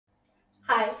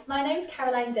Hi, my name is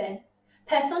Caroline Dunn,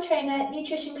 personal trainer,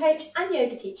 nutrition coach and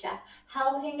yoga teacher,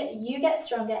 helping you get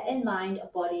stronger in mind,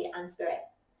 body and spirit.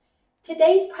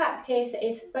 Today's practice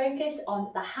is focused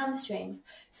on the hamstrings,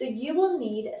 so you will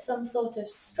need some sort of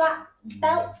strap,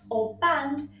 belt or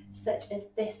band such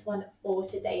as this one for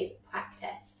today's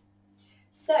practice.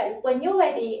 So when you're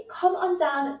ready, come on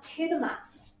down to the mat.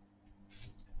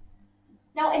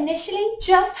 Now initially,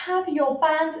 just have your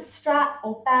band, strap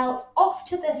or belt off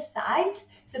to the side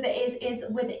so that it is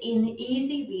within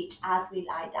easy reach as we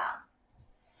lie down.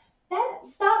 Then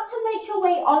start to make your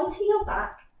way onto your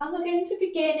back and we're going to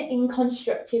begin in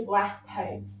constructive rest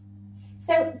pose.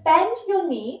 So bend your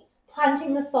knees,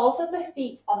 planting the soles of the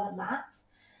feet on the mat,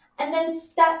 and then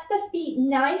step the feet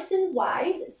nice and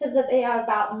wide so that they are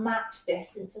about match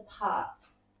distance apart.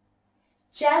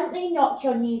 Gently knock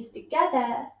your knees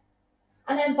together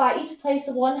and I invite you to place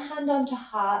one hand onto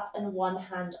heart and one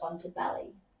hand onto belly.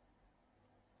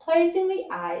 Closing the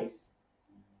eyes,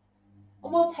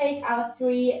 and we'll take our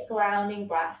 3 grounding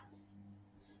breaths.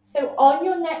 So on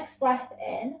your next breath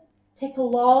in, take a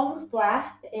long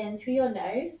breath in through your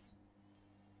nose,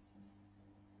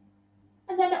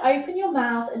 and then open your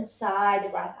mouth and sigh the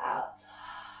breath out.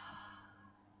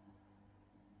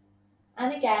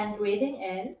 And again, breathing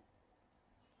in,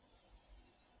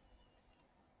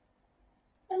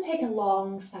 and take a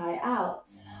long sigh out.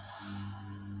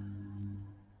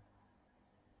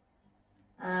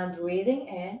 And breathing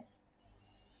in.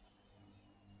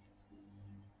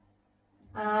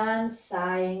 And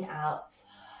sighing out.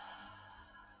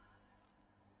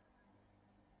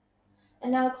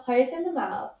 And now closing the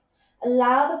mouth,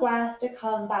 allow the breath to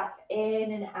come back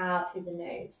in and out through the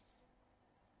nose.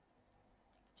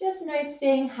 Just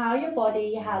noticing how your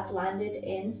body has landed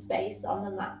in space on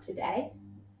the mat today.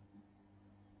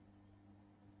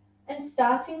 And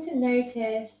starting to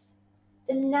notice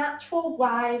the natural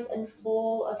rise and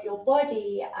fall of your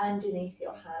body underneath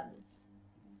your hands.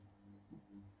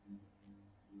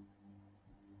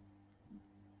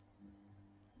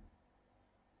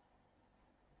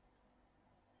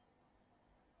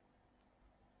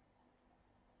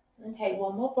 And take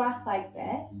one more breath like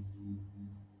this.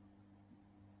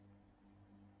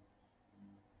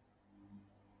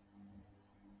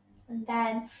 And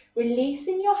then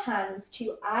releasing your hands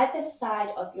to either side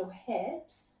of your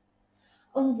hips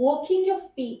and walking your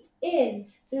feet in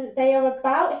so that they are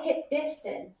about hip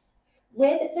distance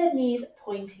with the knees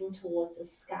pointing towards the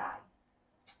sky.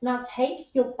 Now take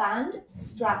your band,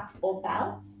 strap or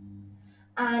belt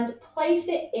and place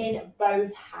it in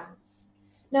both hands.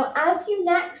 Now as you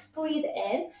next breathe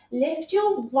in, lift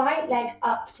your right leg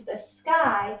up to the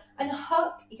sky and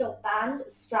hook your band,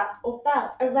 strap or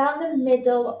belt around the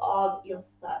middle of your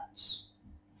foot.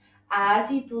 As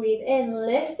you breathe in,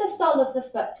 lift the sole of the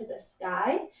foot to the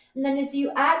sky, and then as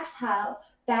you exhale,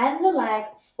 bend the leg,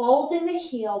 folding the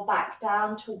heel back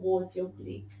down towards your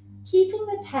glute, keeping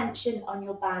the tension on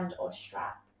your band or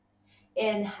strap.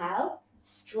 Inhale,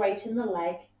 straighten the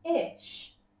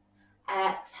leg-ish.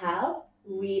 Exhale,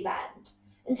 rebend.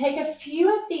 And take a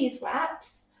few of these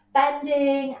reps,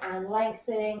 bending and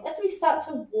lengthening as we start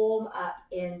to warm up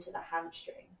into the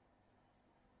hamstring.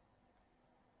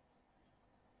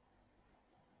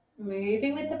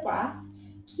 Moving with the breath,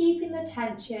 keeping the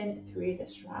tension through the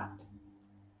strap.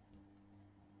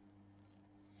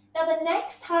 Now the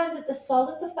next time that the sole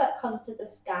of the foot comes to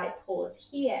the sky, pause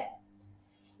here.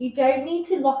 You don't need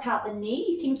to lock out the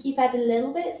knee, you can keep it a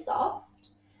little bit soft.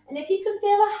 And if you can feel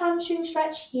a hamstring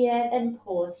stretch here, then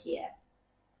pause here.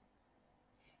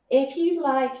 If you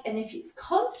like and if it's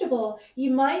comfortable,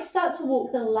 you might start to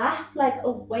walk the left leg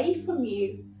away from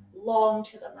you, long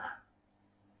to the mat.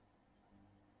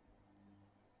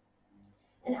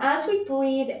 And as we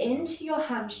breathe into your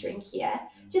hamstring here,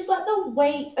 just let the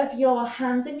weight of your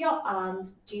hands and your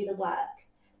arms do the work.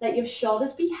 Let your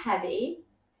shoulders be heavy,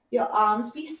 your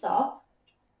arms be soft,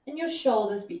 and your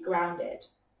shoulders be grounded.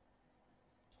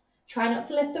 Try not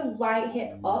to lift the right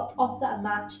hip up off that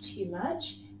mat too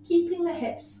much, keeping the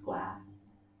hips square.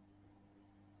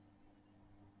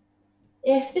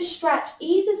 If the stretch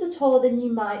eases at all, then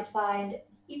you might find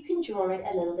you can draw it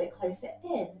a little bit closer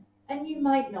in, and you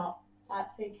might not.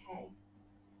 That's okay.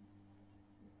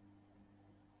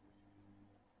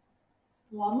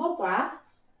 One more breath.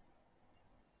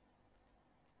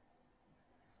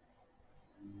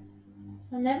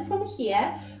 And then from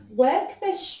here, work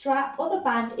the strap or the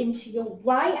band into your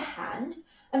right hand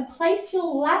and place your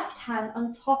left hand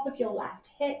on top of your left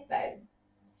hip bone.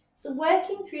 So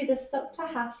working through the Supta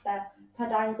Hasta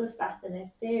Padangusthasana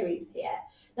series here.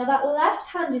 Now that left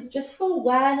hand is just for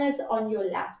awareness on your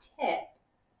left hip.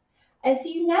 As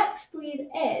you next breathe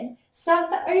in,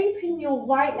 Start to open your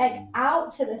right leg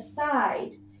out to the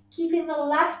side, keeping the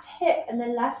left hip and the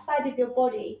left side of your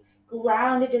body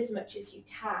grounded as much as you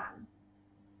can.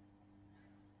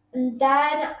 And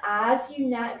then as you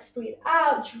next breathe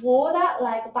out, draw that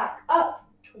leg back up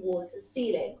towards the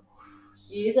ceiling.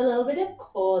 Use a little bit of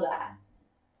core there.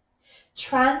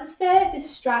 Transfer the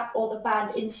strap or the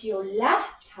band into your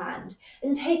left hand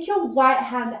and take your right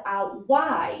hand out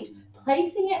wide,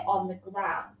 placing it on the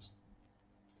ground.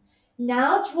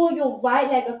 Now draw your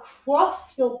right leg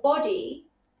across your body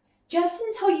just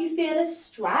until you feel a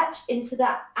stretch into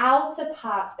the outer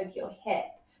part of your hip.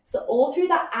 So all through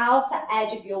the outer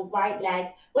edge of your right leg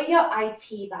where your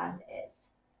IT band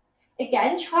is.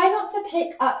 Again, try not to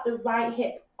pick up the right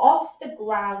hip off the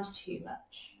ground too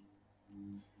much.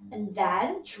 And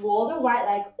then draw the right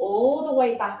leg all the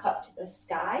way back up to the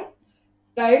sky.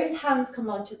 Both hands come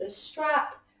onto the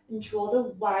strap and draw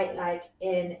the right leg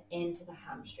in into the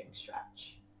hamstring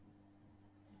stretch.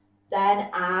 Then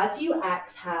as you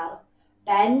exhale,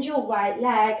 bend your right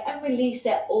leg and release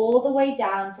it all the way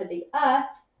down to the earth,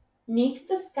 knee to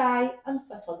the sky and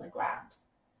foot on the ground.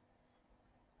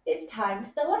 It's time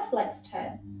for the left leg's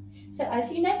turn. So as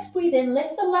you next breathe in,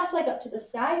 lift the left leg up to the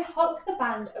sky, hook the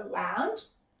band around,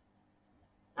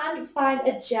 and find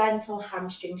a gentle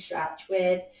hamstring stretch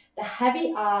with the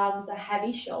heavy arms, the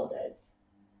heavy shoulders.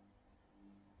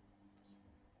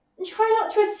 And try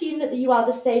not to assume that you are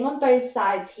the same on both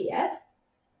sides here.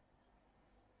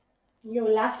 Your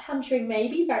left hamstring may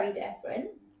be very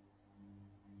different.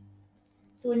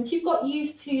 So once you've got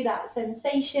used to that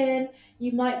sensation,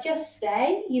 you might just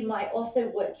stay. You might also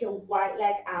work your right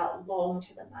leg out long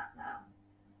to the mat now.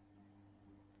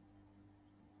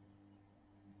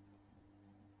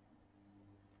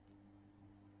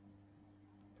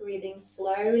 Breathing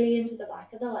slowly into the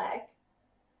back of the leg.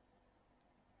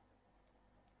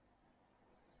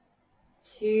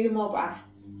 2 more breaths.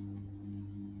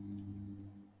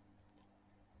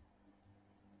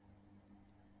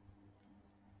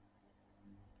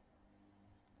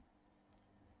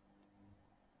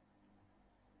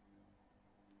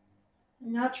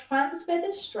 Now transfer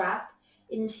the strap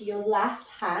into your left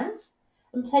hand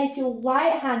and place your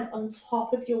right hand on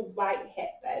top of your right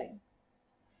hip bone.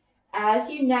 As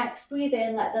you next breathe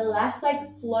in, let the left leg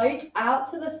float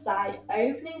out to the side,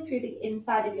 opening through the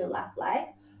inside of your left leg,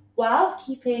 whilst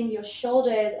keeping your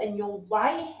shoulders and your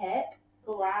right hip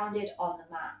grounded on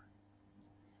the mat.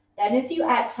 Then as you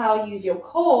exhale, use your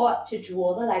core to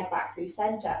draw the leg back through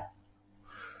center.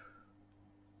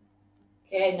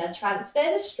 Okay, now transfer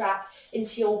the strap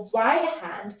into your right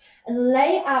hand and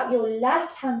lay out your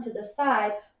left hand to the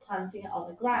side, planting it on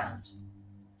the ground.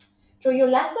 Draw your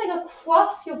left leg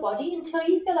across your body until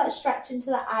you feel that stretch into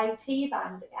the IT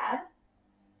band again.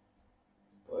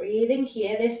 Breathing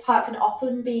here. This part can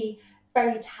often be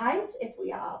very tight if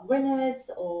we are runners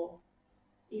or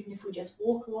even if we just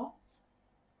walk a lot.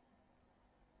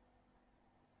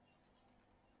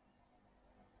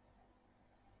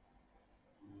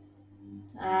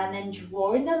 And then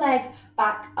drawing the leg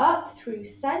back up through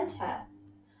center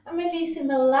and releasing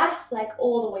the left leg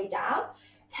all the way down.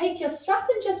 Take your strap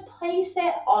and just place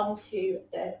it onto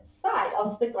the side,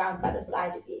 onto the ground by the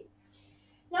side of you.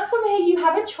 Now from here you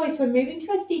have a choice. We're moving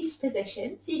to a seated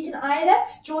position. So you can either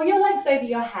draw your legs over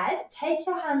your head, take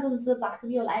your hands onto the back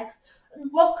of your legs and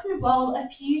rock and roll a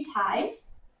few times.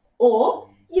 Or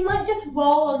you might just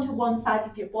roll onto one side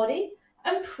of your body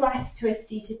and press to a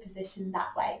seated position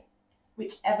that way.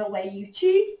 Whichever way you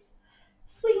choose.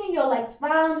 Swinging your legs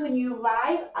round when you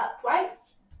arrive upright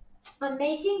and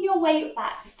making your way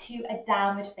back to a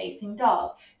downward facing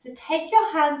dog. So take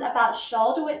your hands about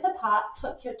shoulder width apart,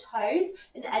 tuck your toes,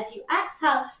 and as you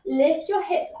exhale, lift your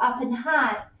hips up and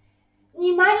high.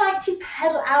 You might like to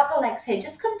pedal out the legs here,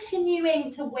 just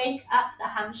continuing to wake up the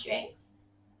hamstrings.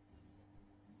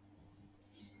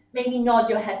 Maybe nod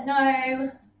your head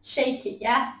no, shake it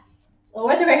yes,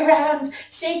 or other way around,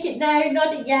 shake it no,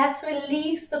 nod it yes,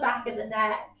 release the back of the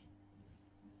neck.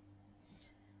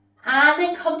 And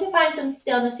then come to find some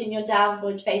stillness in your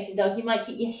downward facing dog. You might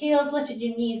keep your heels lifted,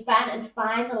 your knees bent, and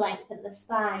find the length in the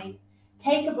spine.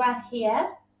 Take a breath here.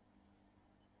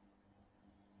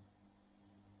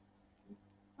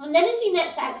 And then as you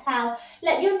next exhale,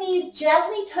 let your knees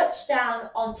gently touch down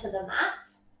onto the mat.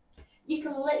 You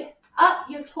can lift up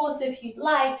your torso if you'd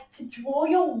like to draw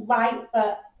your right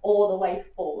foot all the way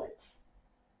forwards.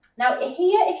 Now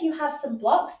here, if you have some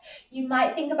blocks, you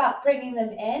might think about bringing them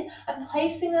in and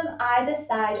placing them either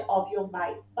side of your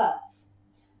right foot.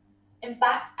 In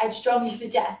fact, I'd strongly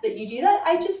suggest that you do that.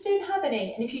 I just don't have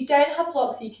any. And if you don't have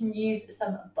blocks, you can use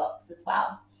some books as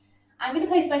well. I'm going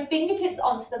to place my fingertips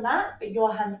onto the mat, but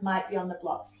your hands might be on the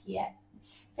blocks here.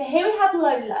 So here we have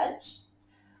low lunge.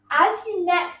 As you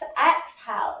next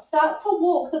exhale, start to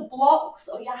walk the blocks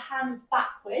or your hands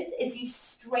backwards as you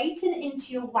straighten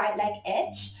into your right leg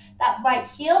itch. That right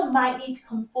heel might need to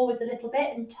come forwards a little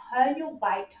bit and turn your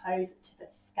right toes to the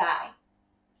sky.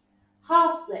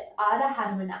 Half splits, Ardha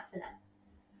Hanumanasana.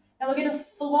 Now we're going to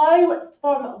flow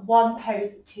from one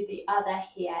pose to the other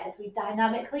here as we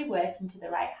dynamically work into the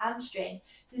right hamstring.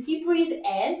 So as you breathe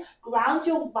in, ground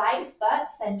your right foot,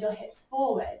 send your hips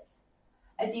forwards.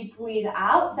 As you breathe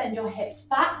out, send your hips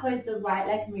backwards, the right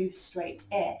leg moves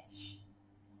straight-ish.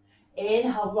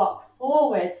 Inhale, rock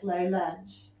forwards, low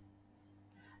lunge.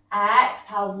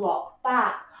 Exhale, rock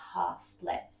back, half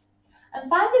splits. And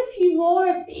find a few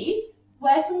more of these,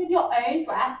 working with your own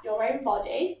breath, your own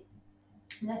body,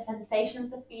 and the sensations,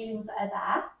 the feelings that are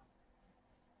there.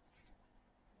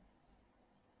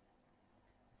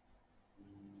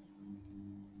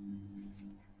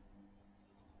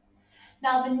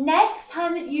 Now the next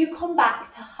time that you come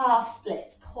back to half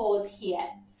splits, pause here.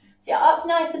 So you're up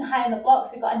nice and high on the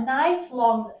blocks, we've got a nice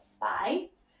long spine.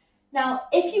 Now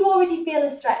if you already feel a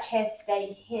stretch here, stay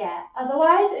here.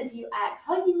 Otherwise, as you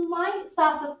exhale, you might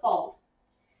start to fold.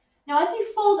 Now as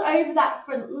you fold over that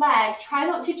front leg, try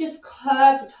not to just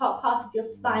curve the top part of your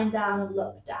spine down and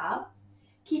look down.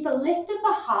 Keep a lift of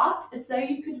the heart as though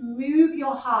you could move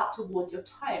your heart towards your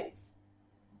toes.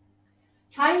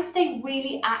 Try and stay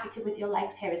really active with your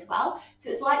legs here as well. So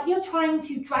it's like you're trying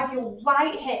to drag your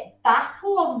right hip back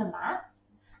along the mat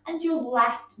and your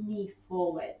left knee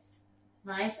forwards.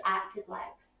 Nice active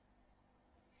legs.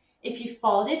 If you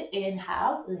folded,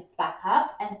 inhale, lift back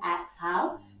up, and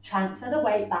exhale, transfer the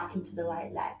weight back into the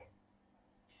right leg.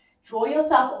 Draw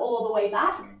yourself all the way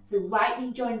back, so right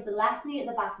knee joins the left knee at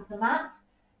the back of the mat.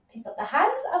 Pick up the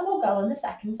hands and we'll go on the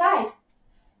second side.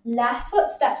 Left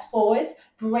foot steps forwards,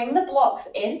 bring the blocks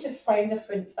in to frame the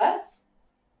front foot.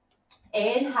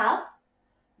 Inhale,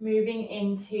 moving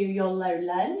into your low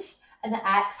lunge, and then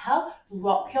exhale,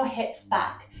 rock your hips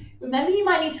back. Remember, you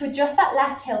might need to adjust that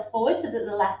left heel forward so that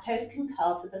the left toes can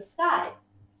curl to the sky.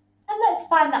 And let's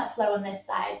find that flow on this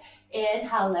side.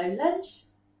 Inhale, low lunge,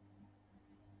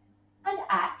 and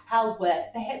exhale,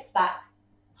 work the hips back,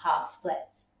 half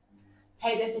splits.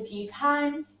 Take this a few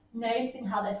times. Noticing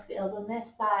how this feels on this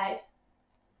side.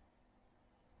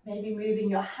 Maybe moving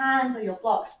your hands or your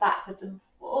blocks backwards and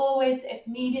forwards if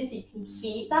needed so you can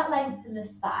keep that length in the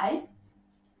spine.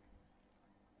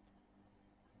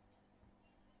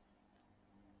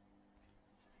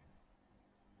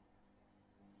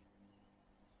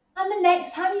 And the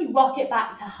next time you rock it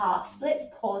back to half splits,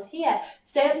 pause here.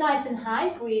 Stay up nice and high,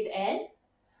 breathe in.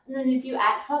 And then as you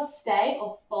exhale, stay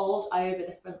or fold over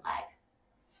the front leg.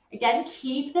 Again,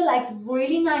 keep the legs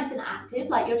really nice and active,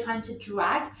 like you're trying to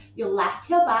drag your left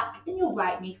heel back and your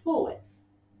right knee forwards.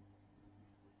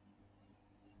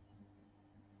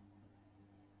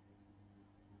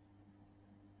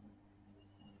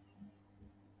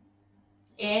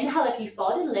 Inhale if you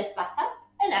folded, lift back up,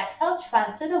 and exhale,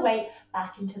 transfer the weight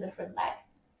back into the front leg.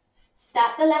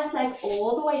 Step the left leg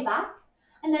all the way back,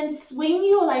 and then swing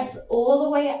your legs all the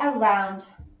way around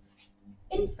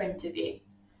in front of you.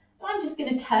 I'm just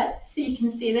going to turn so you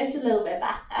can see this a little bit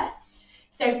better.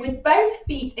 So with both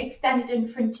feet extended in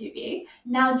front of you,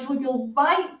 now draw your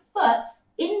right foot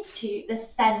into the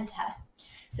center.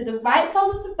 So the right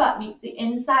sole of the foot meets the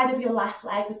inside of your left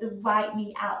leg with the right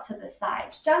knee out to the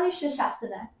side. Janu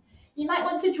Shasana. You might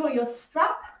want to draw your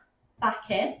strap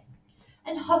back in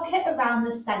and hook it around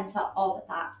the center of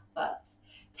that foot.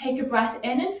 Take a breath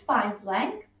in and find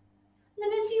length.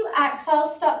 And then as you exhale,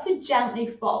 start to gently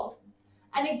fold.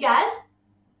 And again,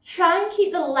 try and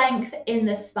keep the length in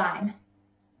the spine.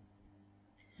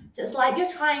 So it's like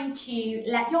you're trying to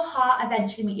let your heart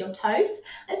eventually meet your toes.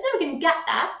 It's never going to get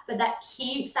there, but that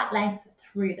keeps that length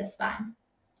through the spine.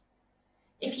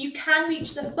 If you can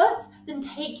reach the foot, then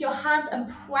take your hands and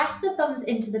press the thumbs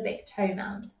into the big toe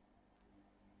mound.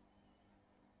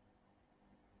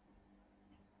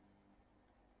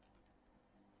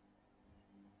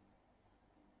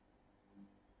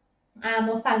 And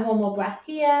we'll find one more breath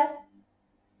here.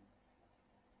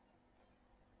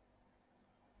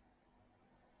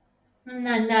 And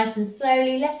then nice and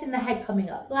slowly, letting the head coming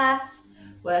up last,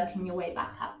 working your way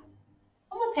back up.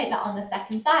 And we'll take that on the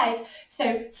second side.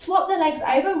 So swap the legs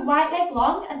over, right leg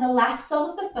long and the left sole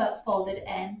of the foot folded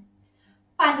in.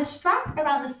 Find the strap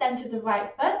around the center of the right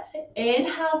foot. So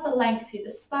inhale for length through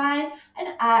the spine and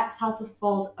exhale to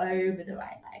fold over the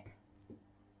right leg.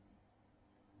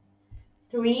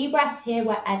 3 breaths here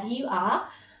wherever you are.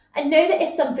 And know that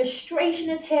if some frustration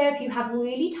is here, if you have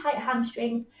really tight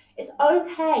hamstrings, It's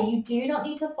okay. You do not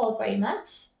need to fold very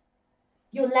much.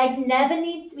 Your leg never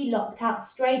needs to be locked out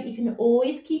straight. You can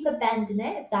always keep a bend in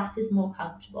it if that is more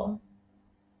comfortable.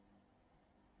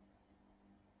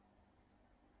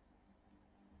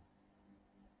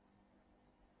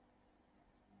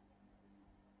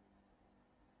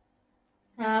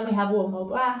 And we have one more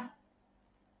breath.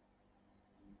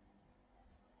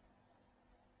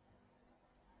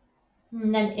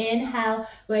 And then inhale,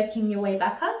 working your way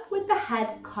back up with the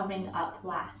head coming up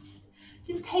last.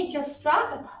 Just take your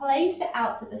strap and place it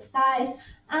out to the side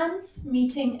and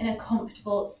meeting in a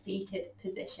comfortable seated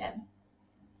position.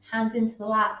 Hands into the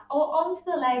lap or onto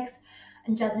the legs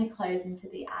and gently close into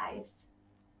the eyes.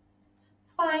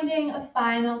 Finding a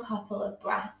final couple of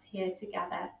breaths here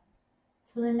together.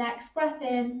 So the next breath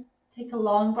in, take a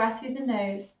long breath through the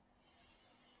nose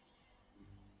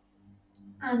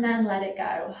and then let it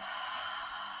go.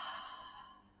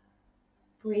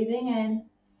 Breathing in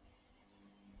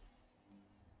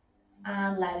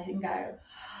and letting go.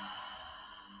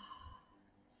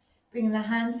 Bringing the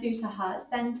hands through to heart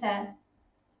center.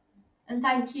 And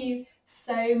thank you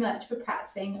so much for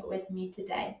practicing with me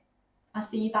today. I'll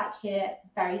see you back here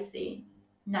very soon.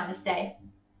 Namaste.